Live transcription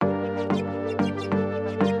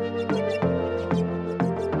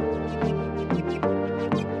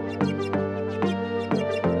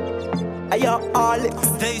all.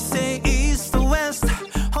 They say east to west,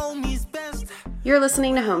 home is best. You're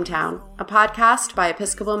listening to Hometown, a podcast by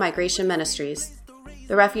Episcopal Migration Ministries,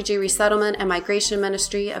 the refugee resettlement and migration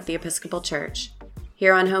ministry of the Episcopal Church.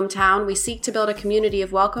 Here on Hometown, we seek to build a community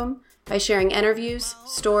of welcome by sharing interviews,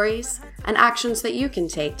 stories, and actions that you can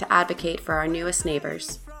take to advocate for our newest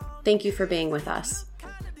neighbors. Thank you for being with us.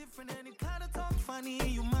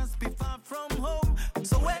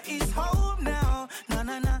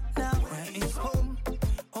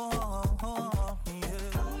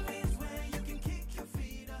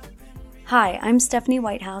 Hi, I'm Stephanie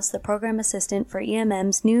Whitehouse, the Program Assistant for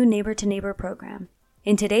EMM's new Neighbor to Neighbor program.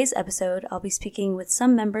 In today's episode, I'll be speaking with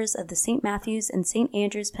some members of the St. Matthews and St.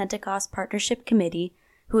 Andrews Pentecost Partnership Committee,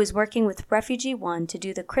 who is working with Refugee One to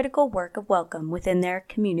do the critical work of welcome within their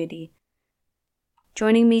community.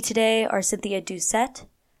 Joining me today are Cynthia Doucette,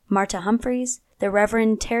 Marta Humphreys, the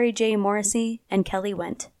Reverend Terry J. Morrissey, and Kelly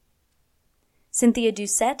Wendt. Cynthia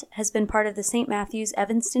Doucette has been part of the St. Matthews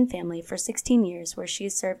Evanston family for 16 years, where she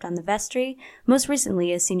has served on the vestry, most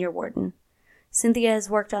recently as senior warden. Cynthia has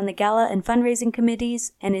worked on the gala and fundraising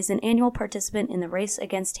committees and is an annual participant in the Race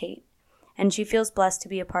Against Hate, and she feels blessed to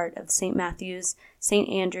be a part of St. Matthews, St.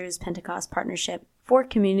 Andrews Pentecost Partnership for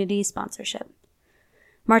community sponsorship.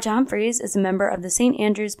 Marta Humphreys is a member of the St.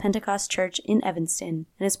 Andrews Pentecost Church in Evanston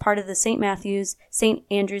and is part of the St. Matthews, St.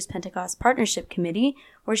 Andrews Pentecost Partnership Committee,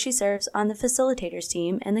 where she serves on the facilitators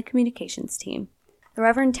team and the communications team. The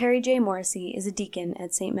Reverend Terry J. Morrissey is a deacon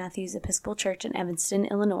at St. Matthews Episcopal Church in Evanston,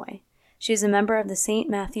 Illinois. She is a member of the St.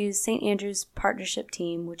 Matthews, St. Andrews Partnership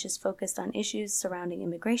Team, which is focused on issues surrounding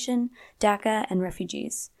immigration, DACA, and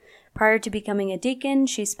refugees. Prior to becoming a deacon,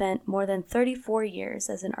 she spent more than 34 years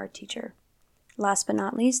as an art teacher. Last but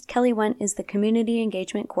not least, Kelly Wendt is the Community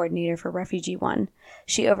Engagement Coordinator for Refugee One.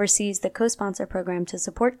 She oversees the co-sponsor program to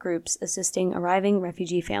support groups assisting arriving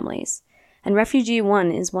refugee families. And Refugee One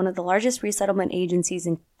is one of the largest resettlement agencies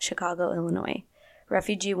in Chicago, Illinois.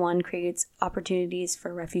 Refugee One creates opportunities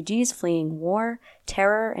for refugees fleeing war,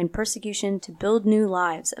 terror, and persecution to build new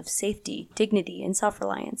lives of safety, dignity, and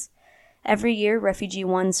self-reliance. Every year, Refugee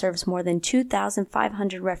One serves more than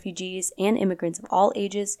 2,500 refugees and immigrants of all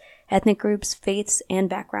ages, ethnic groups, faiths, and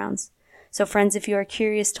backgrounds. So friends, if you are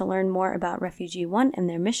curious to learn more about Refugee One and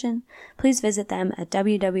their mission, please visit them at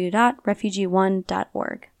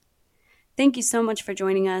www.refugeeone.org. Thank you so much for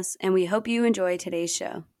joining us, and we hope you enjoy today's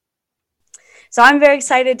show. So I'm very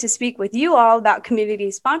excited to speak with you all about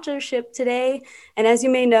community sponsorship today. And as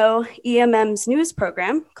you may know, EMM's newest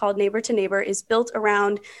program called Neighbor to Neighbor is built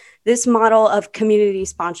around this model of community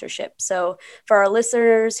sponsorship. So for our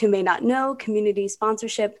listeners who may not know, community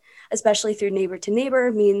sponsorship, especially through Neighbor to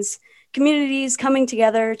Neighbor, means communities coming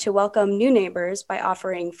together to welcome new neighbors by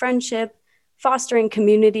offering friendship, fostering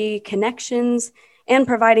community connections, and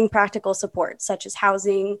providing practical support, such as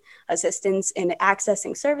housing, assistance in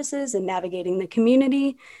accessing services and navigating the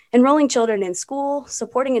community, enrolling children in school,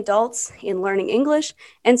 supporting adults in learning English,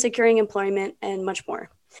 and securing employment, and much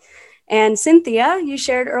more. And Cynthia, you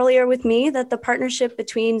shared earlier with me that the partnership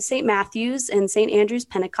between St. Matthews and St. Andrews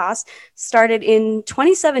Pentecost started in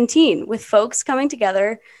 2017 with folks coming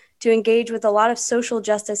together to engage with a lot of social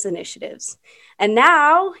justice initiatives. And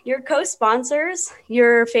now your co-sponsors,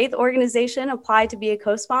 your faith organization applied to be a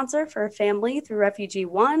co-sponsor for a family through Refugee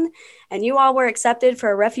One, and you all were accepted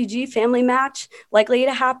for a refugee family match likely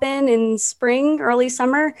to happen in spring, early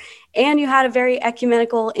summer, and you had a very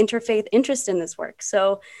ecumenical interfaith interest in this work.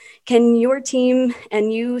 So can your team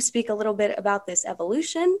and you speak a little bit about this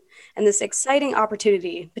evolution and this exciting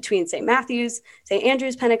opportunity between St. Matthews, St.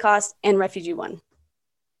 Andrews Pentecost, and Refugee One?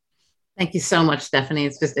 Thank you so much, Stephanie.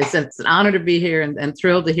 It's an honor to be here and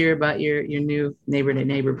thrilled to hear about your new Neighbor to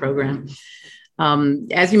Neighbor program.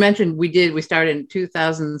 As you mentioned, we started in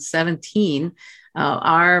 2017.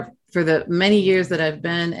 For the many years that I've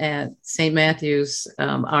been at St. Matthews,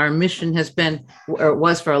 our mission has been, or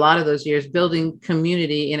was for a lot of those years, building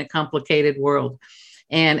community in a complicated world.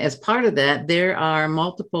 And as part of that, there are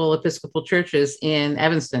multiple Episcopal churches in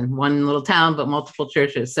Evanston, one little town, but multiple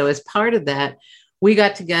churches. So as part of that, we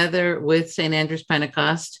got together with St. Andrews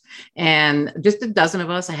Pentecost and just a dozen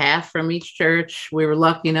of us, a half from each church. We were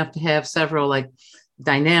lucky enough to have several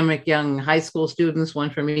dynamic young high school students,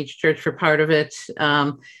 one from each church for part of it.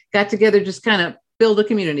 Got together, just kind of build a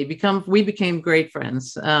community. We became great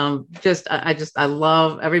friends. I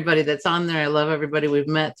love everybody that's on there. I love everybody we've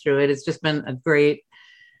met through it. It's just been a great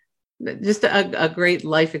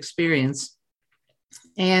life experience.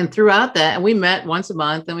 And throughout that, we met once a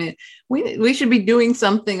month. I mean, we should be doing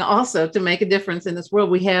something also to make a difference in this world.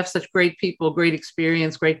 We have such great people, great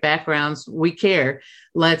experience, great backgrounds. We care.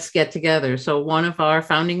 Let's get together. So one of our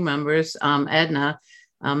founding members, Edna,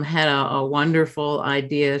 had a wonderful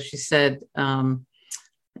idea. She said, and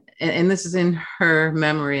this is in her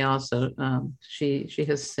memory also. She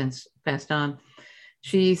has since passed on.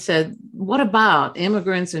 She said, what about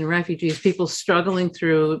immigrants and refugees, people struggling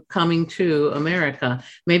through coming to America?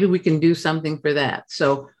 Maybe we can do something for that.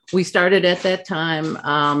 So we started at that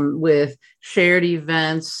time with shared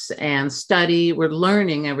events and study. We're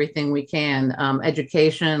learning everything we can,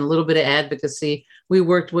 education, a little bit of advocacy. We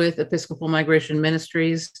worked with Episcopal Migration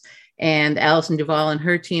Ministries, and Allison Duvall and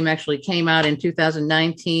her team actually came out in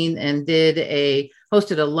 2019 and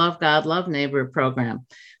hosted a Love God, Love Neighbor program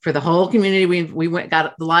for the whole community. We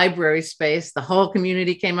got the library space. The whole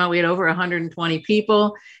community came out. We had over 120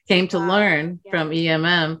 people came to learn from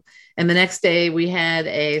EMM. And the next day we had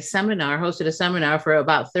hosted a seminar for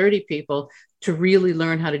about 30 people to really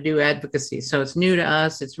learn how to do advocacy. So it's new to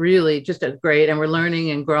us. It's really just great, and we're learning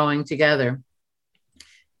and growing together.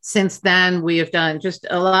 Since then, we have done just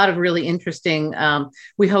a lot of really interesting.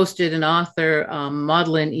 We hosted an author,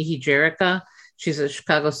 Maudlin Ihijerica. She's a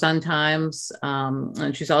Chicago Sun-Times,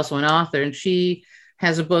 and she's also an author. And she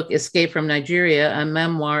has a book, Escape from Nigeria, a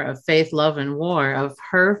memoir of faith, love, and war, of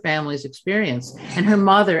her family's experience. And her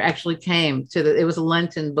mother actually came it was a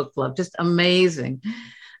Lenten book club, just amazing.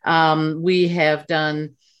 We have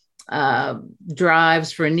done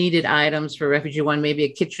drives for needed items for Refugee One, maybe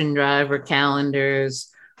a kitchen drive or calendars.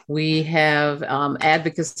 We have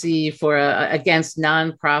advocacy for against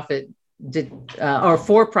nonprofit or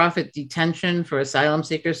for-profit detention for asylum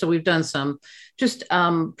seekers. So we've done some just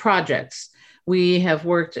projects. We have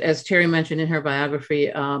worked, as Terry mentioned in her biography,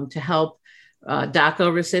 to help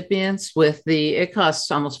DACA recipients it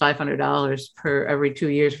costs almost $500 per every 2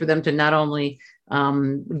 years for them to not only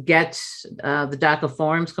get the DACA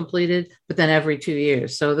forms completed, but then every 2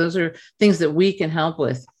 years. So those are things that we can help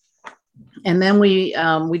with. And then we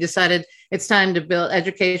decided it's time to build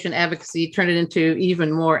education, advocacy, turn it into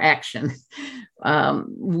even more action.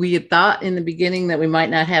 We had thought in the beginning that we might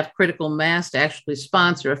not have critical mass to actually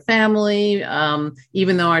sponsor a family,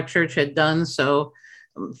 even though our church had done so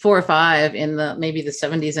 4 or 5 in maybe the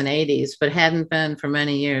 70s and 80s, but hadn't been for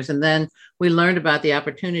many years. And then we learned about the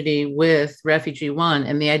opportunity with Refugee One,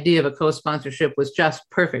 and the idea of a co-sponsorship was just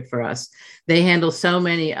perfect for us. They handle so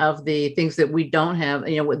many of the things that we don't have,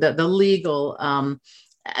 the legal,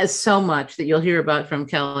 so much that you'll hear about from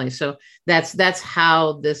Kelly. So that's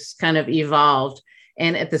how this kind of evolved.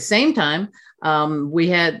 And at the same time, we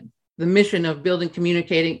had the mission of building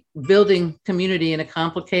community in a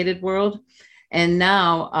complicated world. And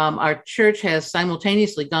now our church has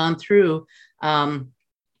simultaneously gone through a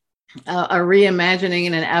reimagining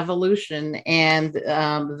and an evolution. And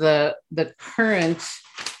the current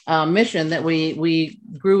mission that we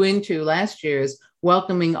grew into last year is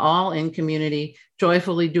welcoming all in community,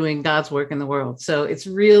 joyfully doing God's work in the world. So it's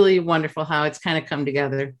really wonderful how it's kind of come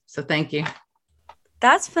together. So thank you.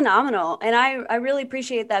 That's phenomenal. And I really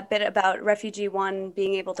appreciate that bit about Refugee One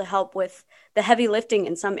being able to help with the heavy lifting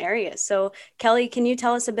in some areas. So Kelly, can you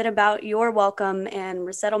tell us a bit about your welcome and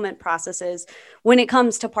resettlement processes when it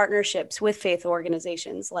comes to partnerships with faith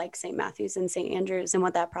organizations like St. Matthew's and St. Andrews, and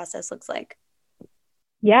what that process looks like?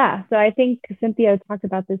 Yeah, so I think Cynthia talked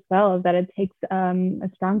about this well, that it takes a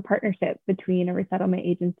strong partnership between a resettlement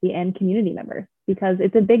agency and community members, because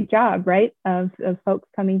it's a big job, right, of folks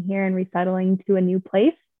coming here and resettling to a new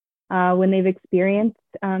place when they've experienced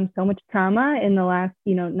so much trauma in the last,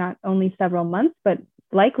 not only several months, but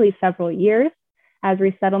likely several years, as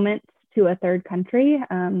resettlement to a third country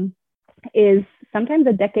is sometimes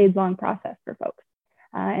a decades-long process for folks.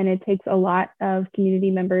 And it takes a lot of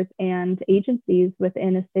community members and agencies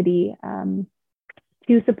within a city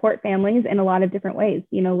to support families in a lot of different ways,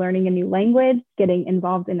 learning a new language, getting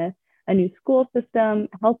involved in a new school system,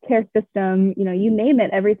 healthcare system, you name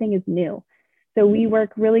it, everything is new. So we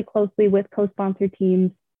work really closely with co-sponsor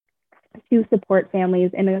teams to support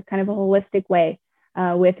families in a kind of a holistic way,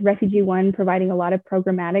 with Refugee One providing a lot of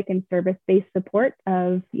programmatic and service-based support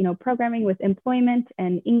of, programming with employment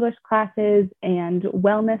and English classes and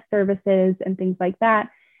wellness services and things like that.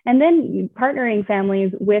 And then partnering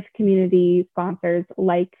families with community sponsors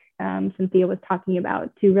like Cynthia was talking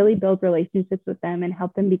about, to really build relationships with them and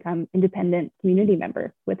help them become independent community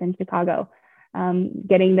members within Chicago.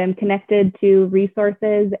 Getting them connected to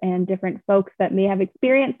resources and different folks that may have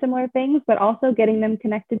experienced similar things, but also getting them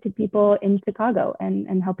connected to people in Chicago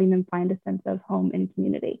and helping them find a sense of home and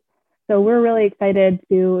community. So we're really excited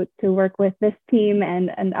to work with this team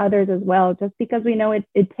and others as well, just because we know it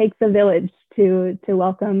takes a village to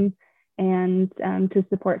welcome and to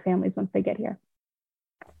support families once they get here.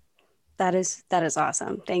 That is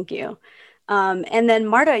awesome. Thank you. And then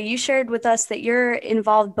Marta, you shared with us that you're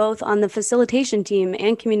involved both on the facilitation team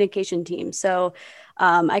and communication team. So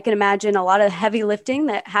I can imagine a lot of heavy lifting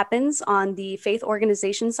that happens on the faith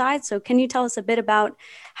organization side. So can you tell us a bit about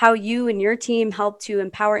how you and your team help to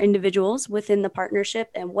empower individuals within the partnership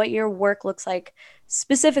and what your work looks like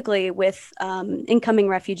specifically with incoming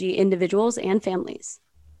refugee individuals and families?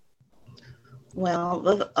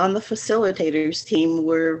 Well, on the facilitators team,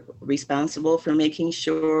 we're responsible for making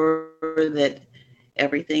sure that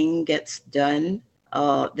everything gets done,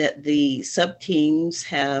 that the sub-teams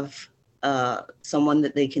have someone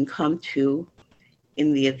that they can come to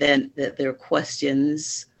in the event that there are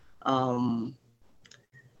questions. We're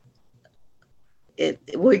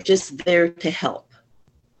just there to help,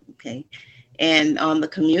 okay? And on the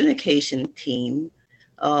communication team,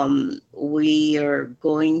 we are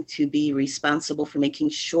going to be responsible for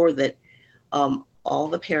making sure that all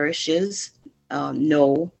the parishes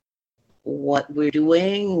know what we're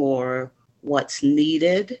doing or what's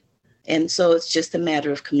needed. And so it's just a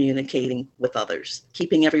matter of communicating with others,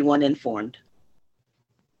 keeping everyone informed.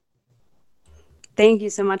 Thank you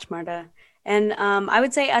so much, Marta. And I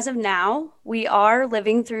would say as of now, we are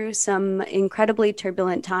living through some incredibly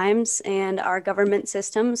turbulent times, and our government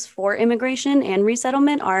systems for immigration and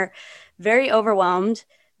resettlement are very overwhelmed,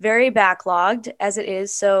 very backlogged as it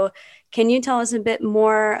is. So can you tell us a bit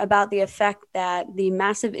more about the effect that the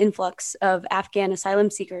massive influx of Afghan asylum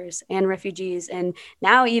seekers and refugees, and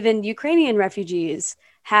now even Ukrainian refugees,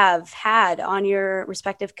 have had on your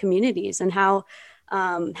respective communities, and how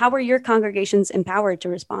were your congregations empowered to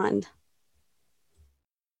respond?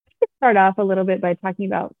 Start off a little bit by talking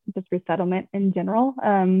about just resettlement in general,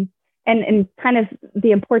 and kind of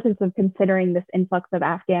the importance of considering this influx of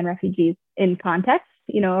Afghan refugees in context,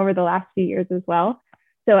 over the last few years as well.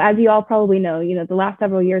 So as you all probably know, the last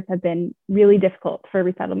several years have been really difficult for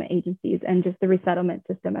resettlement agencies and just the resettlement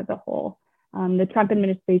system as a whole. The Trump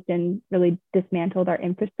administration really dismantled our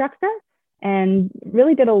infrastructure and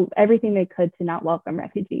really did everything they could to not welcome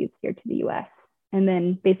refugees here to the US. And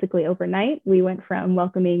then basically overnight, we went from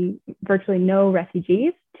welcoming virtually no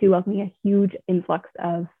refugees to welcoming a huge influx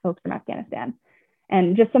of folks from Afghanistan.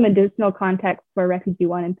 And just some additional context for Refugee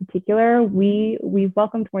One in particular, we've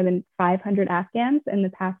welcomed more than 500 Afghans in the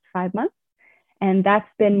past 5 months. And that's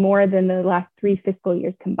been more than the last 3 fiscal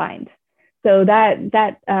years combined. So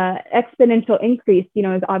that exponential increase,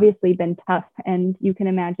 has obviously been tough, and you can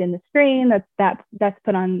imagine the strain that's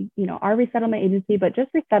put on, our resettlement agency, but just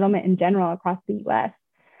resettlement in general across the U.S.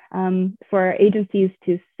 For agencies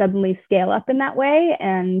to suddenly scale up in that way,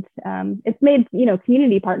 and it's made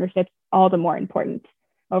community partnerships all the more important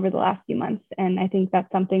over the last few months. And I think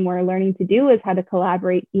that's something we're learning to do, is how to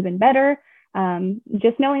collaborate even better.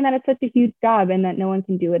 Just knowing that it's such a huge job and that no one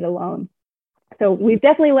can do it alone. So we've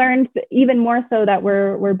definitely learned even more so that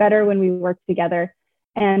we're better when we work together.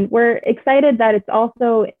 And we're excited that it's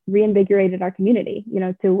also reinvigorated our community,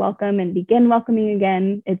 to welcome and begin welcoming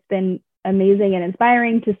again. It's been amazing and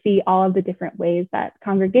inspiring to see all of the different ways that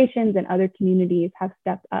congregations and other communities have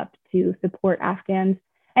stepped up to support Afghans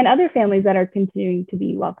and other families that are continuing to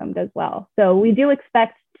be welcomed as well. So we do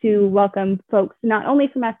expect to welcome folks not only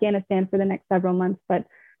from Afghanistan for the next several months, but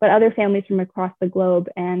other families from across the globe.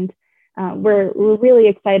 And we're really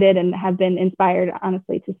excited and have been inspired,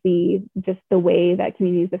 honestly, to see just the way that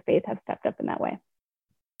communities of faith have stepped up in that way.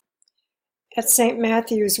 At St.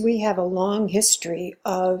 Matthew's, we have a long history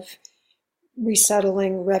of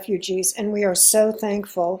resettling refugees, and we are so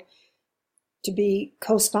thankful to be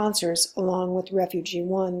co-sponsors along with Refugee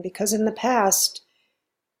One, because in the past,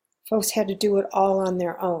 folks had to do it all on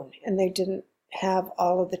their own, and they didn't have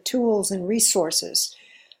all of the tools and resources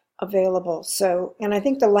available. So, and I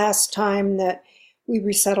think the last time that we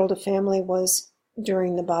resettled a family was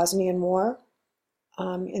during the Bosnian War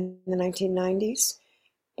in the 1990s.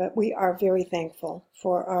 But we are very thankful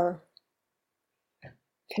for our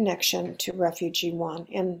connection to Refugee One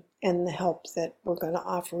and the help that we're going to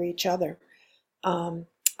offer each other. I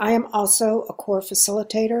am also a core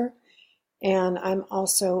facilitator, and I'm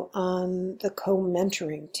also on the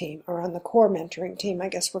co-mentoring team, or on the core mentoring team, I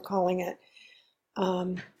guess we're calling it.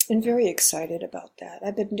 And very excited about that.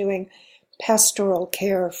 I've been doing pastoral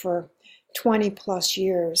care for 20 plus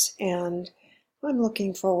years, and I'm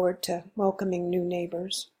looking forward to welcoming new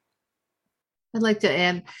neighbors. I'd like to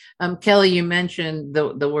add, Kelly, you mentioned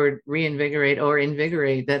the word reinvigorate or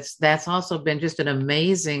invigorate. That's also been just an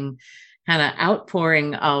amazing kind of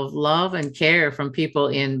outpouring of love and care from people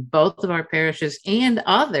in both of our parishes and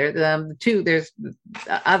there's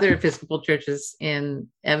other Episcopal churches in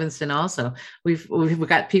Evanston also. We've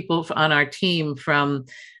got people on our team from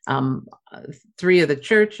 3 of the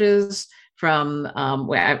churches, from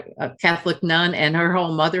a Catholic nun and her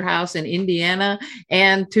whole mother house in Indiana,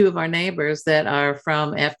 and 2 of our neighbors that are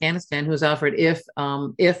from Afghanistan, who's offered if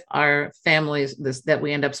our families that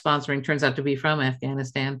we end up sponsoring turns out to be from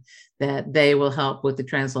Afghanistan, that they will help with the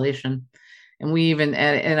translation. And we even,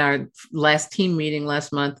 in our last team meeting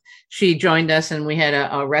last month, she joined us and we had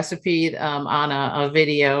a recipe on a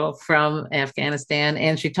video from Afghanistan,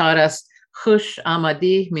 and she taught us Khush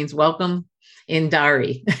Amadi, means welcome, in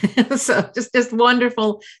Dari. So just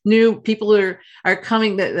wonderful new people who are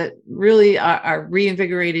coming that really are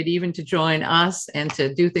reinvigorated even to join us and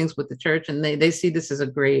to do things with the church. And they see this as a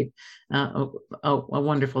great, a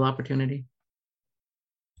wonderful opportunity.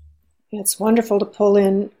 It's wonderful to pull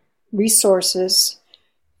in resources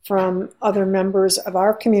from other members of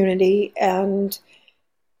our community and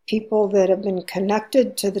people that have been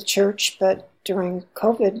connected to the church, but during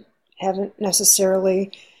COVID haven't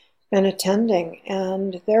necessarily been attending,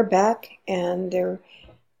 and they're back and they're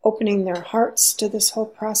opening their hearts to this whole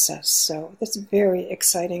process. So that's very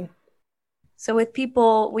exciting. So with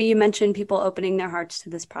people, you mentioned people opening their hearts to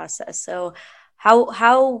this process. So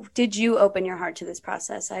how did you open your heart to this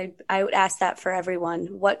process? I would ask that for everyone.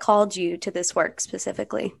 What called you to this work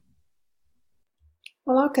specifically?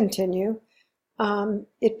 Well, I'll continue.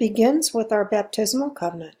 It begins with our baptismal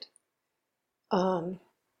covenant.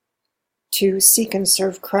 To seek and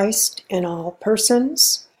serve Christ in all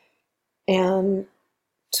persons, and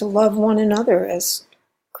to love one another as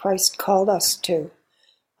Christ called us to.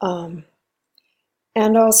 And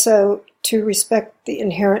also to respect the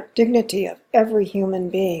inherent dignity of every human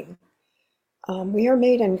being. We are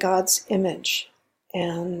made in God's image,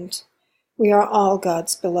 and we are all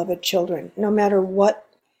God's beloved children, no matter what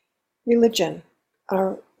religion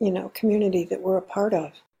or community that we're a part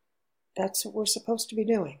of. That's what we're supposed to be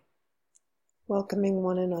doing. Welcoming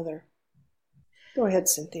one another. Go ahead,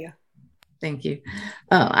 Cynthia. Thank you.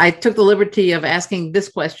 I took the liberty of asking this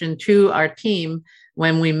question to our team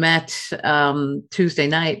when we met Tuesday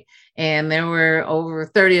night, and there were over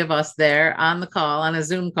 30 of us there on the call, on a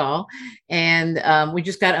Zoom call, and we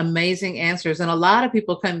just got amazing answers. And a lot of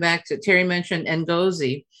people come back to, Terry mentioned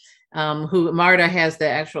Ngozi, who Marta has the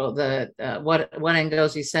actual, what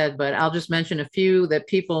Ngozi said, but I'll just mention a few that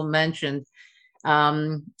people mentioned.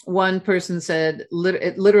 One person said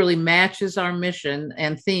it literally matches our mission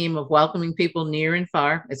and theme of welcoming people near and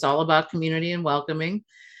far. It's all about community and welcoming.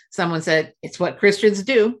 Someone said it's what Christians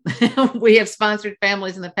do. We have sponsored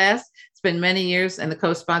families in the past. It's been many years, and the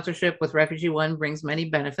co-sponsorship with Refugee One brings many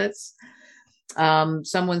benefits.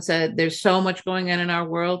 Someone said there's so much going on in our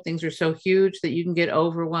world. Things are so huge that you can get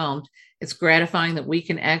overwhelmed. It's gratifying that we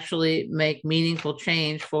can actually make meaningful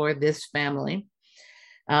change for this family.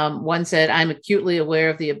 One said, I'm acutely aware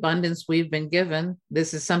of the abundance we've been given.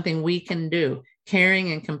 This is something we can do.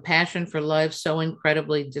 Caring and compassion for lives so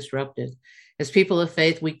incredibly disrupted. As people of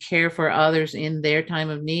faith, we care for others in their time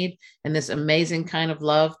of need, and this amazing kind of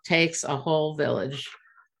love takes a whole village.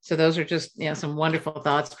 So those are just some wonderful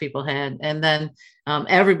thoughts people had. And then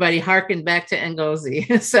everybody harkened back to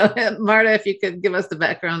Ngozi. So Marta, if you could give us the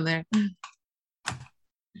background there.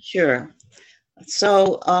 Sure.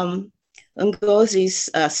 So Ngozi's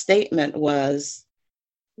statement was,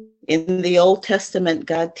 in the Old Testament,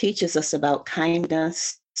 God teaches us about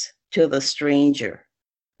kindness to the stranger.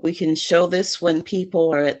 We can show this when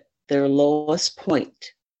people are at their lowest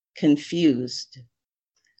point, confused.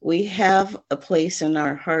 We have a place in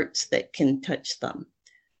our hearts that can touch them.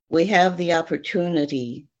 We have the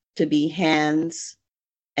opportunity to be hands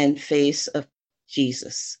and face of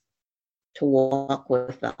Jesus, to walk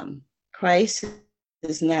with them. Christ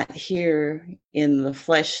is not here in the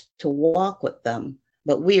flesh to walk with them,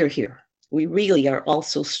 but we are here. We really are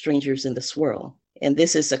also strangers in this world. And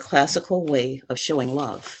this is a classical way of showing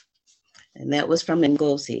love. And that was from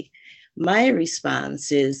Ngozi. My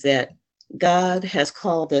response is that God has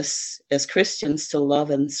called us as Christians to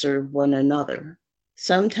love and serve one another.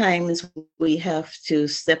 Sometimes we have to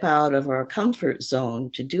step out of our comfort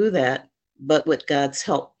zone to do that, but with God's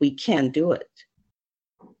help, we can do it.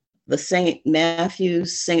 The St.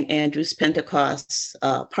 Matthew's, St. Andrew's Pentecost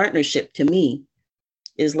partnership to me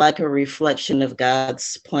is like a reflection of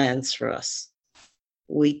God's plans for us.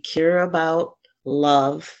 We care about,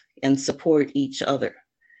 love, and support each other.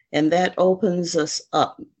 And that opens us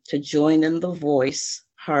up to join in the voice,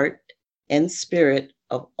 heart, and spirit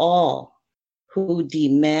of all who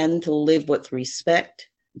demand to live with respect,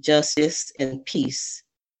 justice, and peace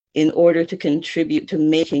in order to contribute to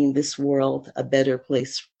making this world a better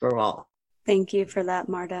place for all. Thank you for that,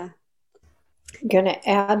 Marta. I'm going to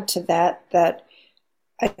add to that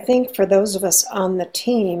I think for those of us on the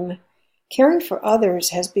team, caring for others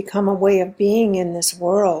has become a way of being in this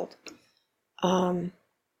world. And,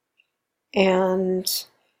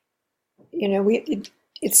 you know,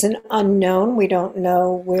 it's an unknown. We don't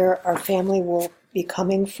know where our family will be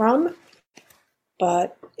coming from,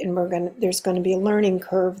 but there's going to be a learning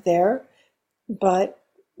curve there. But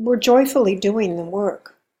we're joyfully doing the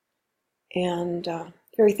work, and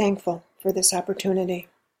very thankful for this opportunity.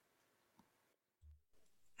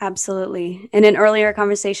 Absolutely. In an earlier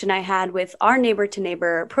conversation I had with our Neighbor to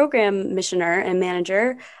Neighbor program missioner and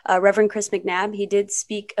manager, Reverend Chris McNabb, he did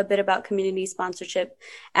speak a bit about community sponsorship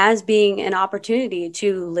as being an opportunity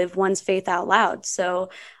to live one's faith out loud. So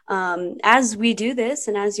as we do this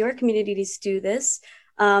and as your communities do this,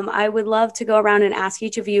 I would love to go around and ask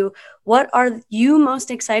each of you, what are you most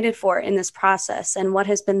excited for in this process and what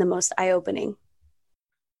has been the most eye-opening?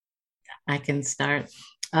 I can start.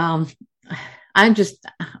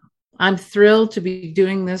 I'm thrilled to be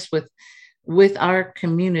doing this with our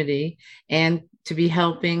community and to be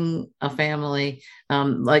helping a family.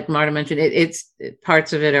 Like Marta mentioned, it's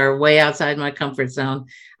parts of it are way outside my comfort zone.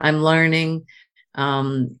 I'm learning.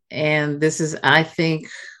 And this is, I think,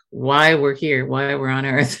 why we're here, why we're on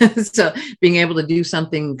earth. So being able to do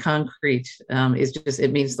something concrete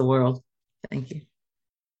it means the world. Thank you.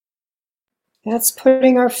 That's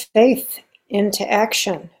putting our faith into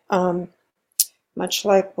action. Much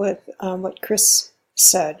like what Chris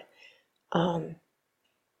said. And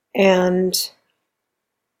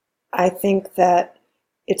I think that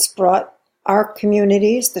it's brought our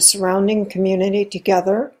communities, the surrounding community,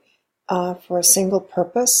 together for a single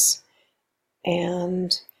purpose.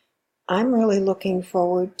 And I'm really looking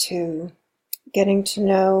forward to getting to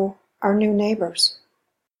know our new neighbors.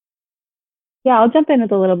 Yeah, I'll jump in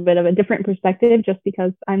with a little bit of a different perspective just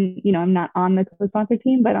because I'm not on the co-sponsor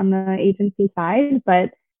team, but on the agency side.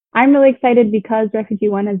 But I'm really excited because Refugee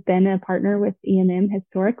One has been a partner with E&M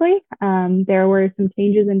historically. There were some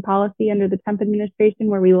changes in policy under the Trump administration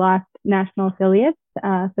where we lost national affiliates.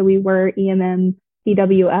 So we were EMM,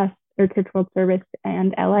 CWS, or Church World Service,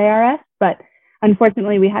 and LIRS. But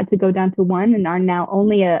unfortunately, we had to go down to one and are now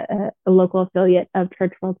only a local affiliate of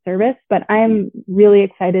Church World Service. But I'm really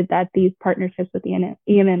excited that these partnerships with the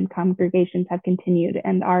EMM congregations have continued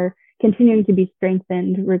and are continuing to be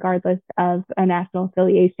strengthened regardless of a national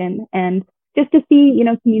affiliation. And just to see,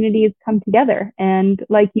 communities come together. And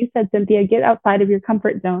like you said, Cynthia, get outside of your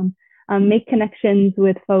comfort zone, make connections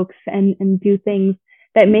with folks and do things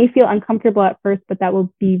that may feel uncomfortable at first, but that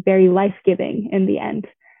will be very life-giving in the end.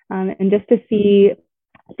 And just to see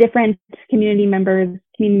different community members,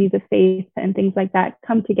 communities of faith and things like that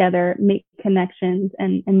come together, make connections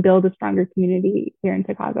and build a stronger community here in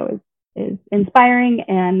Chicago is inspiring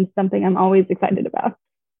and something I'm always excited about.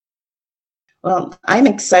 Well, I'm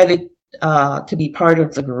excited to be part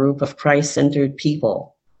of the group of Christ-centered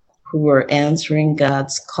people who are answering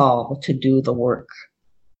God's call to do the work,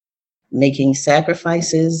 making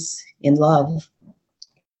sacrifices in love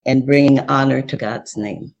and bringing honor to God's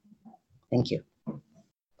name. Thank you.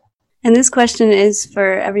 And this question is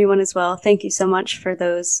for everyone as well. Thank you so much for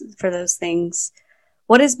those things.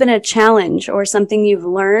 What has been a challenge or something you've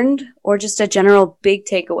learned or just a general big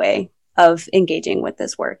takeaway of engaging with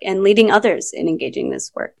this work and leading others in engaging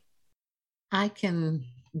this work?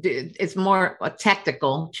 It's more a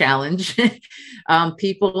tactical challenge.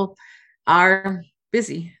 People are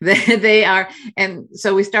busy. They are. And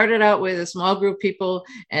so we started out with a small group of people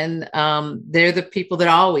and they're the people that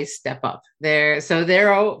always step up there. So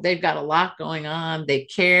they've got a lot going on. They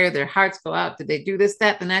care, their hearts go out. Did they do this,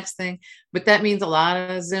 that, the next thing? But that means a lot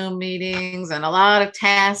of Zoom meetings and a lot of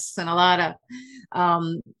tasks and a lot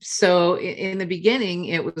of, so in the beginning,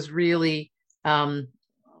 it was really finding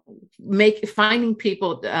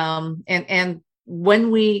people. And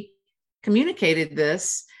when we communicated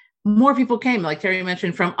this, more people came, like Terry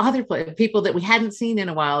mentioned, from other people that we hadn't seen in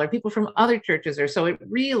a while, or people from other churches, or so it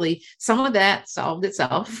really, some of that solved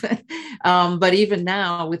itself. But even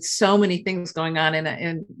now, with so many things going on,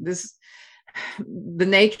 and this, the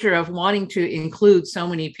nature of wanting to include so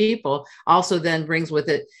many people also then brings with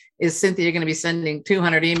it is Cynthia going to be sending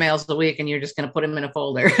 200 emails a week and you're just going to put them in a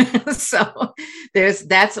folder? So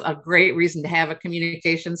that's a great reason to have a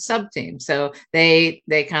communication sub team. So they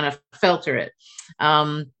kind of filter it.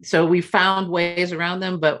 So we found ways around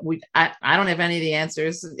them, but I don't have any of the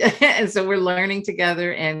answers. And so we're learning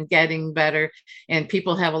together and getting better, and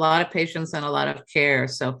people have a lot of patience and a lot of care.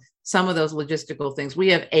 So some of those logistical things, we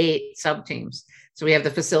have 8 sub teams. So we have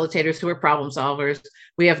the facilitators who are problem solvers.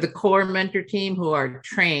 We have the core mentor team who are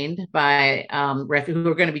trained by who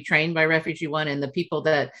are going to be trained by Refugee One, and the people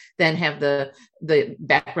that then have the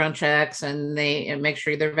background checks and they make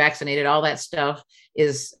sure they're vaccinated. All that stuff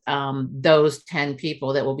is those 10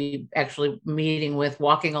 people that will be actually meeting with,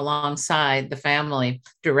 walking alongside the family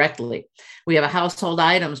directly. We have a household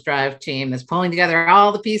items drive team that's pulling together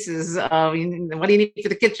all the pieces of what do you need for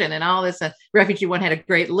the kitchen and all this. And Refugee One had a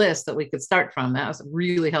great list that we could start from. That was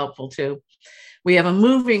really helpful too. We have a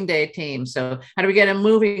moving day team. So how do we get a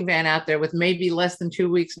moving van out there with maybe less than 2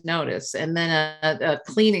 weeks notice, and then a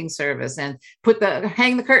cleaning service, and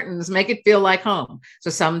hang the curtains, make it feel like home. So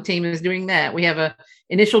some team is doing that. We have a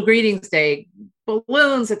initial greetings day,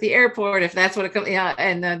 balloons at the airport, if that's what it comes,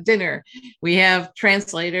 and dinner. We have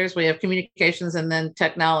translators, we have communications, and then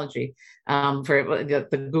technology for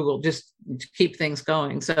the Google, just to keep things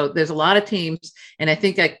going. So there's a lot of teams, and I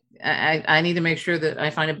think I need to make sure that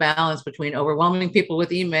I find a balance between overwhelming people with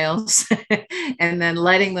emails and then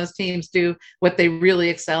letting those teams do what they really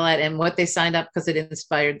excel at and what they signed up because it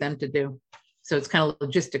inspired them to do. So it's kind of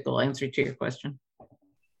logistical answer to your question.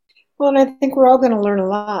 Well, and I think we're all going to learn a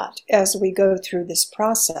lot as we go through this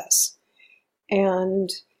process.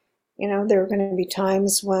 And, there are going to be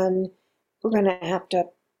times when we're going to have to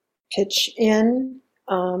pitch in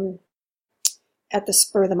at the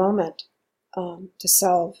spur of the moment to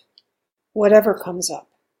solve whatever comes up.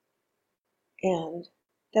 And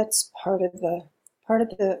that's part of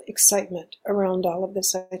the excitement around all of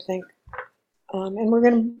this, I think. And we're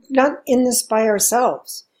going to not in this by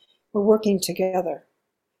ourselves. We're working together.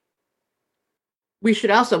 We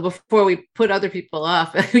should also, before we put other people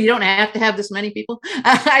off, you don't have to have this many people.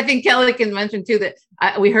 I think Kelly can mention too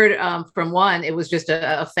that we heard from one, it was just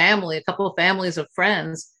a family, a couple of families of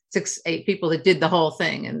friends, 6-8 people that did the whole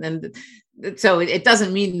thing. And then, so it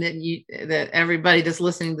doesn't mean that everybody that's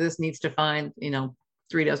listening to this needs to find,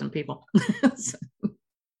 3 dozen people. So.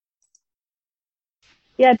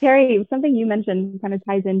 Yeah, Terry, something you mentioned kind of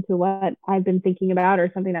ties into what I've been thinking about,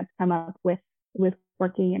 or something that's come up with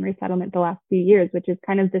working in resettlement the last few years, which is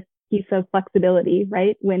kind of this piece of flexibility,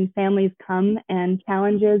 right? When families come and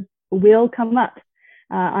challenges will come up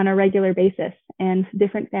on a regular basis, and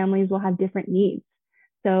different families will have different needs.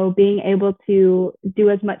 So being able to do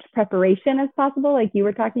as much preparation as possible, like you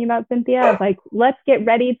were talking about, Cynthia, of like, let's get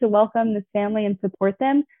ready to welcome this family and support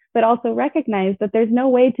them, but also recognize that there's no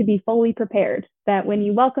way to be fully prepared, that when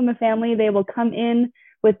you welcome a family, they will come in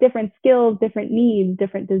with different skills, different needs,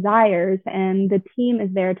 different desires, and the team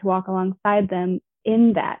is there to walk alongside them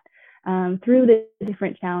in that, through the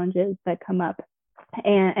different challenges that come up,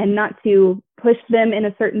 and not to push them in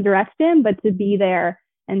a certain direction, but to be there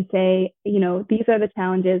and say, these are the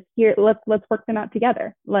challenges here. Let's work them out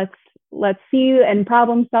together. Let's see and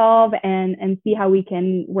problem solve and see how we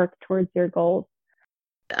can work towards your goals.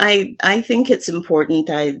 I think it's important.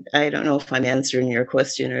 I don't know if I'm answering your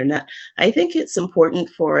question or not. I think it's important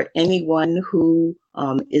for anyone who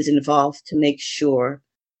is involved to make sure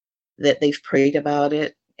that they've prayed about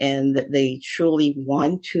it and that they truly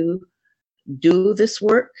want to do this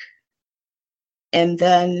work, and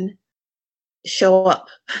then show up,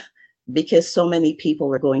 because so many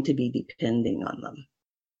people are going to be depending on them.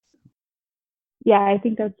 Yeah, I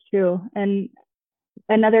think that's true. And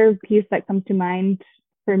another piece that comes to mind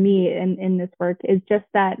for me in this work is just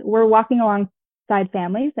that we're walking alongside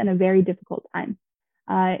families in a very difficult time,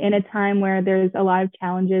 in a time where there's a lot of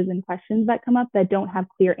challenges and questions that come up that don't have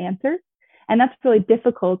clear answers. And that's really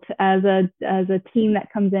difficult as a team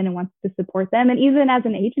that comes in and wants to support them. And even as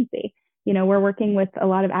an agency, we're working with a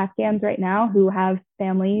lot of Afghans right now who have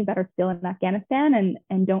family that are still in Afghanistan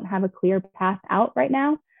and don't have a clear path out right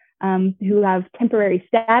now, who have temporary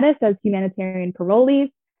status as humanitarian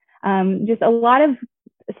parolees. Just a lot of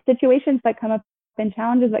situations that come up and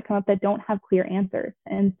challenges that come up that don't have clear answers.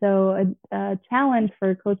 And so a challenge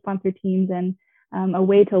for co-sponsor teams and a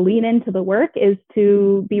way to lean into the work is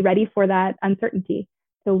to be ready for that uncertainty.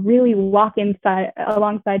 So really walk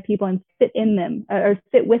alongside people and sit in them, or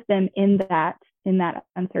sit with them in that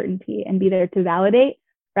uncertainty, and be there to validate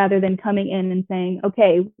rather than coming in and saying,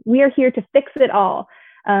 okay, we are here to fix it all.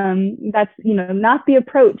 That's not the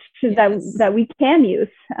approach that we can use,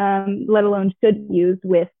 let alone should use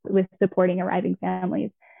with supporting arriving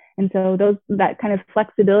families. And so that kind of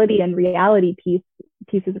flexibility and reality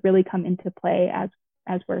pieces really come into play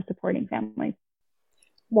as we're supporting families.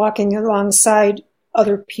 Walking alongside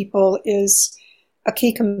other people is a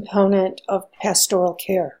key component of pastoral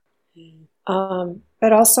care,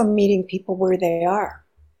 but also meeting people where they are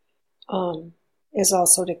is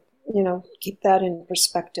also to keep that in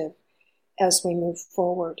perspective as we move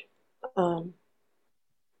forward. And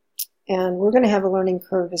we're going to have a learning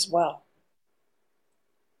curve as well.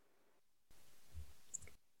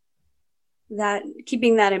 That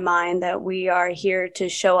keeping that in mind, that we are here to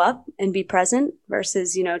show up and be present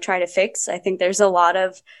versus, try to fix. I think there's a lot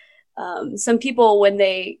of some people, when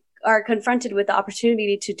they are confronted with the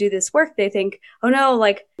opportunity to do this work, they think, oh no,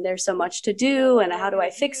 like there's so much to do and how do I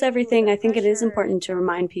fix everything? I think it is important to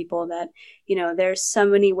remind people that, there's so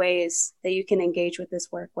many ways that you can engage with this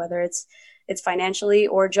work, whether it's financially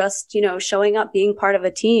or just, showing up, being part of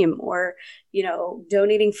a team, or,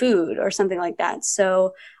 donating food or something like that.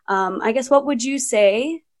 So I guess what would you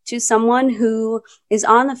say to someone who is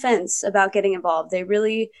on the fence about getting involved? They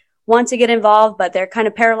really want to get involved, but they're kind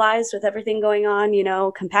of paralyzed with everything going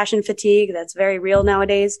on, compassion fatigue, that's very real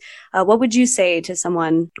nowadays. What would you say to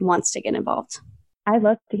someone who wants to get involved? I'd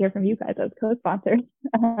love to hear from you guys as co-sponsors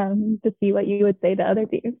to see what you would say to other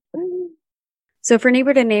teams. So for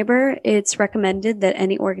Neighbor to Neighbor, it's recommended that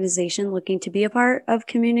any organization looking to be a part of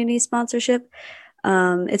community sponsorship,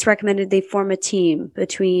 it's recommended they form a team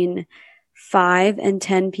between 5 and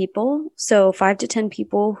 10 people. So 5 to 10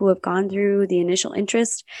 people who have gone through the initial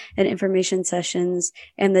interest and information sessions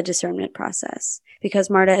and the discernment process. Because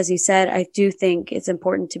Marta, as you said, I do think it's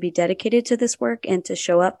important to be dedicated to this work and to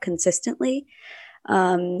show up consistently.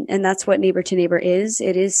 And that's what Neighbor to Neighbor is.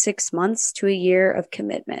 It is 6 months to a year of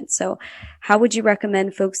commitment. So how would you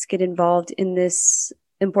recommend folks get involved in this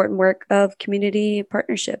important work of community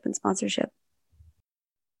partnership and sponsorship?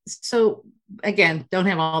 So again, don't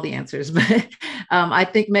have all the answers, but I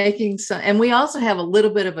think making some, and we also have a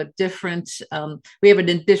little bit of a different, we have an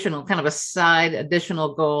additional kind of a side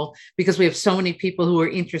additional goal because we have so many people who are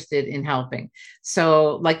interested in helping.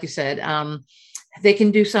 So like you said, they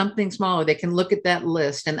can do something smaller. They can look at that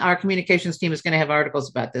list, and our communications team is going to have articles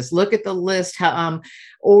about this. Look at the list,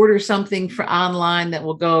 order something for online that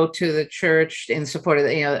will go to the church in support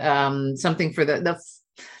of, something for the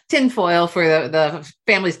tinfoil for the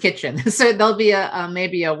family's kitchen. So there'll be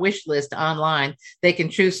maybe a wish list online. They can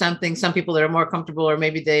choose something. Some people that are more comfortable, or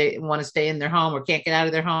maybe they want to stay in their home or can't get out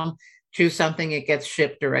of their home, choose something, it gets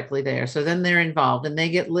shipped directly there. So then they're involved and they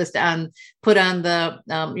get put on the,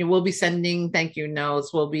 we'll be sending thank you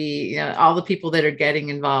notes. We'll be all the people that are getting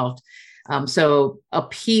involved. So a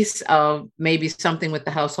piece of maybe something with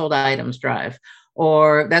the household items drive,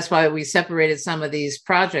 or that's why we separated some of these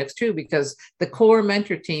projects too, because the core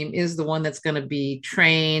mentor team is the one that's going to be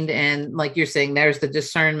trained. And like you're saying, there's the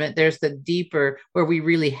discernment, there's the deeper where we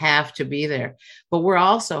really have to be there. But we're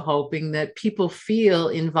also hoping that people feel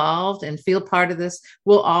involved and feel part of this.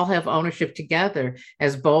 We'll all have ownership together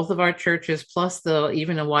as both of our churches, plus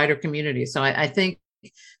even a wider community. So I think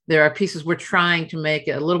there are pieces we're trying to make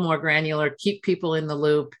it a little more granular, keep people in the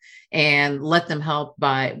loop, and let them help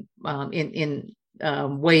by in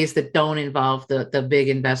ways that don't involve the big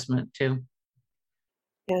investment too.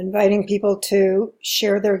 Inviting people to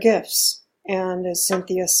share their gifts. And as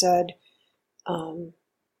Cynthia said,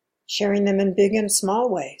 sharing them in big and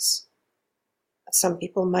small ways. Some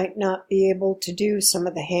people might not be able to do some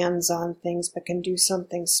of the hands-on things, but can do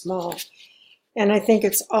something small. And I think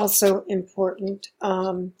it's also important,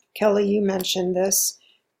 Kelly, you mentioned this,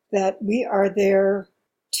 that we are there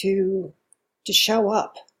to show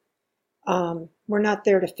up. We're not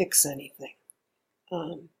there to fix anything.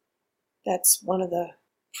 That's one of the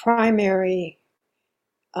primary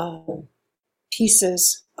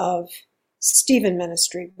pieces of Stephen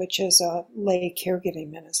Ministry, which is a lay caregiving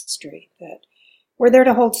ministry, that we're there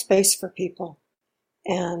to hold space for people,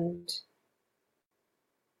 and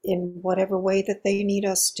in whatever way that they need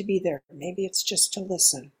us to be there. Maybe it's just to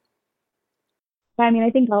listen. I mean, I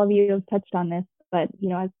think all of you have touched on this, but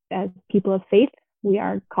as people of faith, we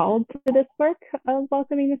are called to this work of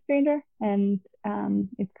welcoming a stranger, and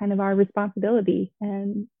it's kind of our responsibility,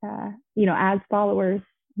 and as followers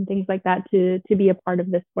and things like that, to be a part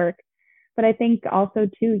of this work. But I think also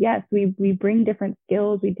too, yes, we bring different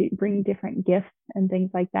skills, we do bring different gifts and things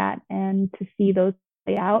like that, and to see those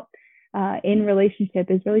play out in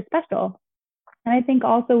relationship is really special. And I think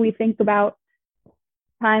also we think about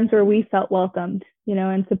times where we felt welcomed,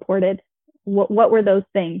 and supported. What were those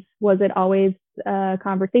things? Was it always a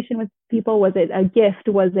conversation with people? Was it a gift?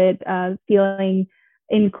 Was it feeling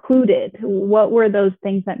included? What were those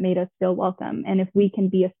things that made us feel welcome? And if we can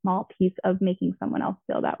be a small piece of making someone else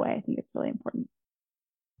feel that way, I think it's really important.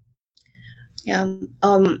 Yeah,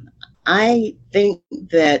 I think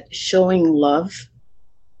that showing love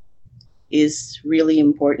is really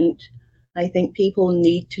important. I think people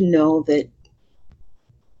need to know that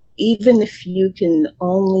even if you can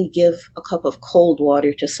only give a cup of cold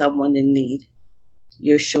water to someone in need,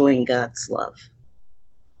 you're showing God's love.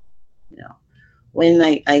 You know,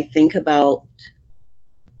 when I think about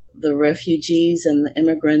the refugees and the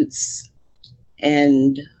immigrants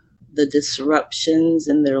and the disruptions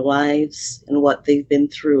in their lives and what they've been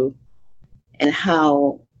through, and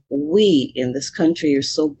how we in this country are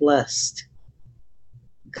so blessed.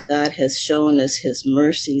 God has shown us his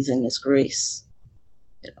mercies and his grace.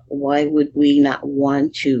 Why would we not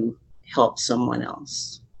want to help someone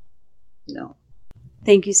else? You know.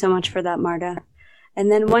 Thank you so much for that, Marta.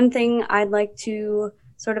 And then one thing I'd like to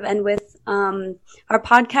sort of end with, our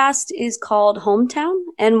podcast is called Hometown.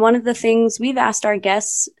 And one of the things we've asked our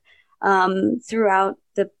guests throughout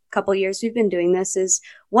the couple years we've been doing this is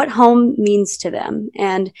what home means to them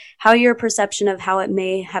and how your perception of how it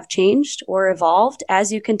may have changed or evolved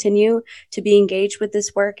as you continue to be engaged with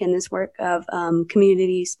this work and this work of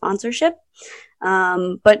community sponsorship,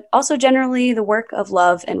 but also generally the work of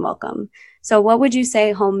love and welcome. So what would you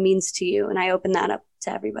say home means to you? And I open that up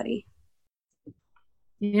to everybody.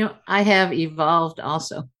 You know, I have evolved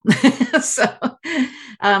also. So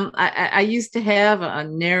I used to have a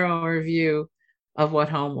narrower view of what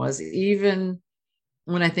home was, even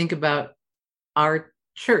when I think about our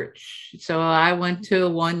church. So I went to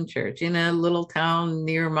one church in a little town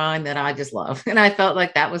near mine that I just love. And I felt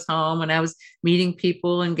like that was home, and I was meeting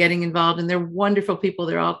people and getting involved, and they're wonderful people.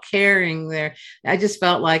 They're all caring. I just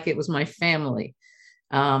felt like it was my family.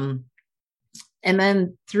 And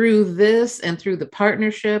then through this and through the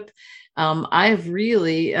partnership, I've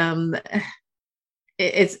really,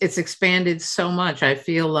 it's expanded so much. I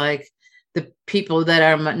feel like the people that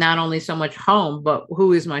are not only so much home, but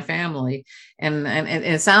who is my family. And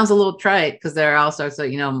it sounds a little trite because there are all sorts of,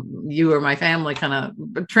 you are my family kind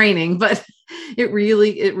of training, but it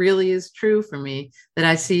really is true for me that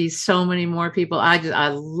I see so many more people. I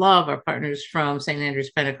love our partners from St.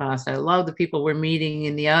 Andrew's Pentecost. I love the people we're meeting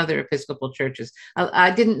in the other Episcopal churches.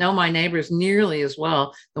 I didn't know my neighbors nearly as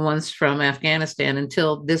well, the ones from Afghanistan,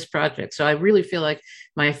 until this project. So I really feel like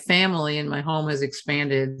my family and my home has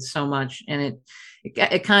expanded so much, and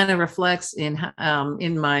it kind of reflects in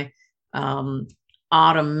my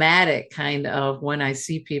automatic kind of when I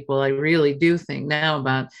see people. I really do think now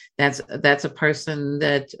about that's a person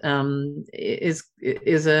that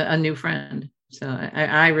is a new friend. So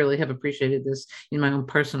I really have appreciated this in my own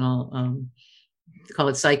personal call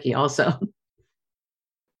it psyche also.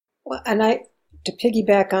 Well, and to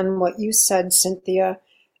piggyback on what you said, Cynthia,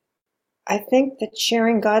 I think that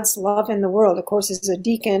sharing God's love in the world, of course, as a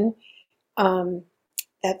deacon,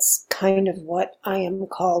 that's kind of what I am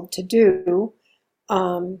called to do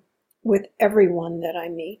with everyone that I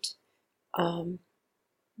meet.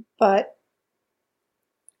 But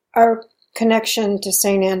our connection to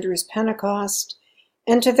St. Andrew's Pentecost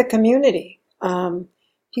and to the community,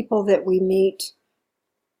 people that we meet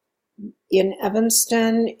in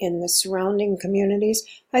Evanston, in the surrounding communities,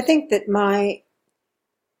 I think that my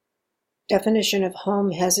definition of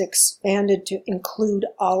home has expanded to include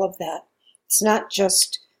all of that. It's not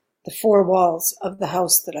just the four walls of the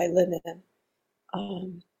house that I live in.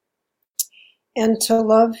 And to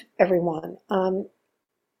love everyone at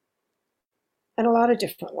a lot of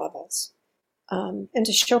different levels, and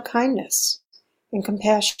to show kindness and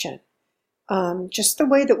compassion, just the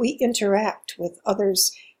way that we interact with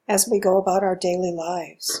others as we go about our daily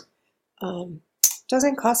lives.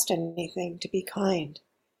 Doesn't cost anything to be kind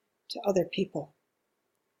to other people.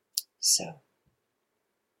 So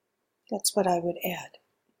that's what I would add.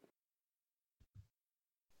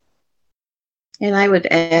 And I would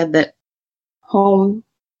add that home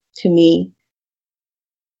to me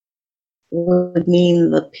would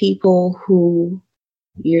mean the people who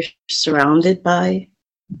you're surrounded by.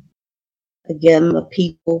 Again, the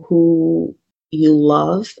people who you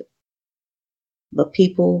love, the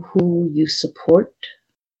people who you support,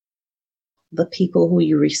 the people who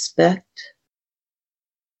you respect.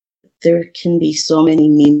 There can be so many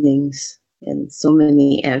meanings and so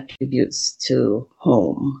many attributes to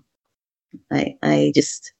home. I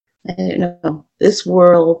don't know.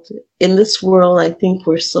 In this world, I think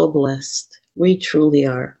we're so blessed. We truly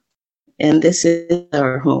are. And this is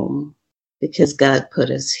our home because God put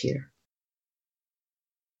us here.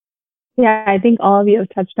 Yeah, I think all of you have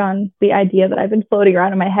touched on the idea that I've been floating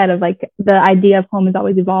around in my head of like the idea of home is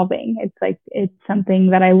always evolving. It's something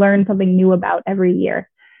that I learn something new about every year.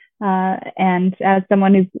 And as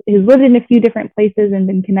someone who's lived in a few different places and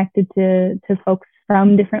been connected to folks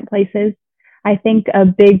from different places, I think a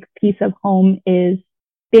big piece of home is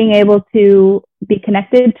being able to be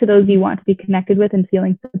connected to those you want to be connected with and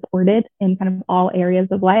feeling supported in kind of all areas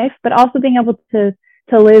of life, but also being able to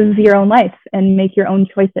live your own life and make your own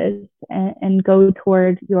choices and go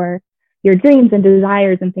toward your dreams and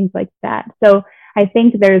desires and things like that. So I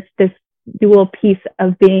think there's this dual piece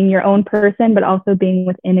of being your own person, but also being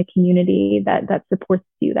within a community that supports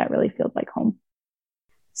you, that really feels like home.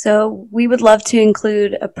 So we would love to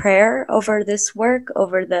include a prayer over this work,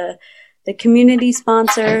 over the community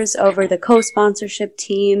sponsors, over the co-sponsorship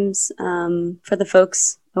teams, for the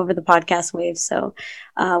folks over the podcast waves. So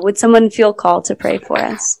would someone feel called to pray for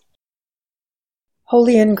us?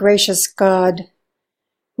 Holy and gracious God,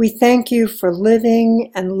 we thank you for living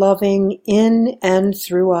and loving in and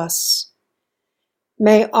through us.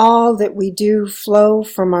 May all that we do flow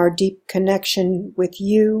from our deep connection with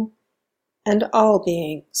you and all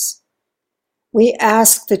beings. We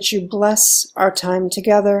ask that you bless our time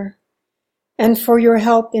together and for your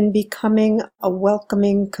help in becoming a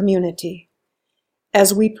welcoming community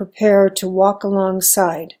as we prepare to walk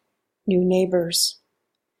alongside new neighbors.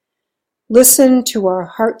 Listen to our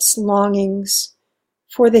heart's longings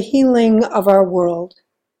for the healing of our world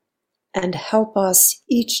and help us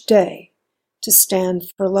each day to stand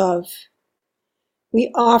for love. We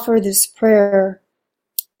offer this prayer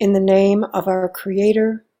in the name of our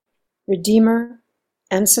Creator, Redeemer,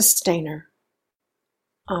 and Sustainer.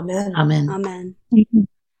 Amen. Amen. Amen.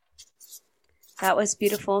 That was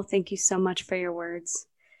beautiful. Thank you so much for your words.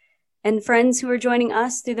 And friends who are joining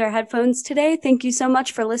us through their headphones today, thank you so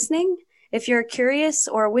much for listening. If you're curious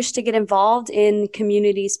or wish to get involved in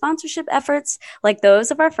community sponsorship efforts like those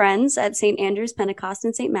of our friends at St. Andrew's Pentecost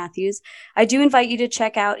and St. Matthew's, I do invite you to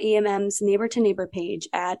check out EMM's Neighbor to Neighbor page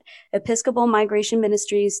at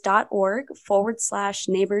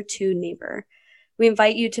episcopalmigrationministries.org/neighbor to neighbor. We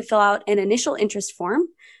invite you to fill out an initial interest form,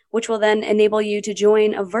 which will then enable you to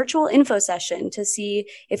join a virtual info session to see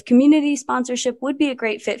if community sponsorship would be a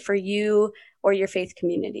great fit for you or your faith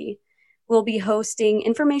community. We'll be hosting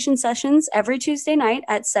information sessions every Tuesday night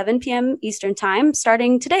at 7 p.m. Eastern Time,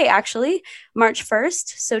 starting today, actually, March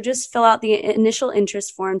 1st. So just fill out the initial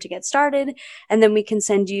interest form to get started, and then we can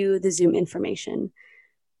send you the Zoom information.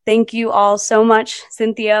 Thank you all so much,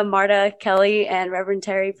 Cynthia, Marta, Kelly, and Reverend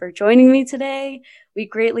Terry, for joining me today. We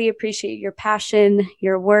greatly appreciate your passion,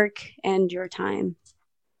 your work, and your time.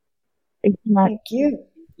 Thank you much. Thank you.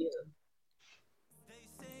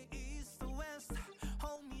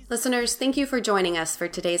 Listeners, thank you for joining us for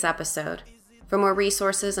today's episode. For more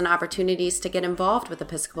resources and opportunities to get involved with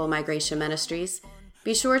Episcopal Migration Ministries,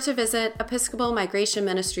 be sure to visit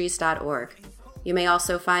episcopalmigrationministries.org. You may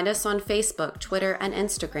also find us on Facebook, Twitter, and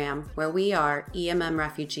Instagram, where we are EMM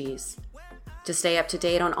Refugees. To stay up to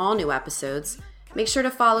date on all new episodes, make sure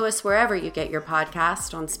to follow us wherever you get your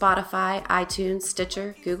podcast on Spotify, iTunes,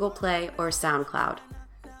 Stitcher, Google Play, or SoundCloud.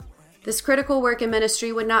 This critical work in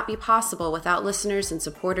ministry would not be possible without listeners and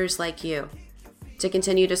supporters like you. To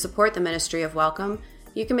continue to support the Ministry of Welcome,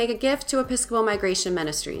 you can make a gift to Episcopal Migration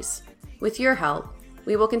Ministries. With your help,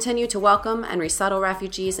 we will continue to welcome and resettle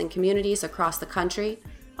refugees in communities across the country,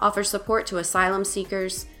 offer support to asylum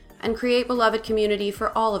seekers, and create beloved community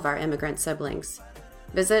for all of our immigrant siblings.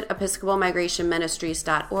 Visit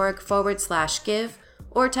episcopalmigrationministries.org/give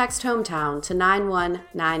or text hometown to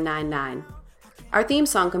 91999. Our theme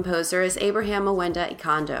song composer is Abraham Mwenda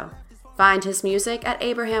Ikondo. Find his music at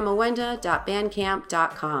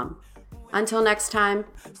abrahammwenda.bandcamp.com. Until next time,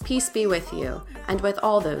 peace be with you and with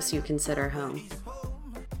all those you consider home.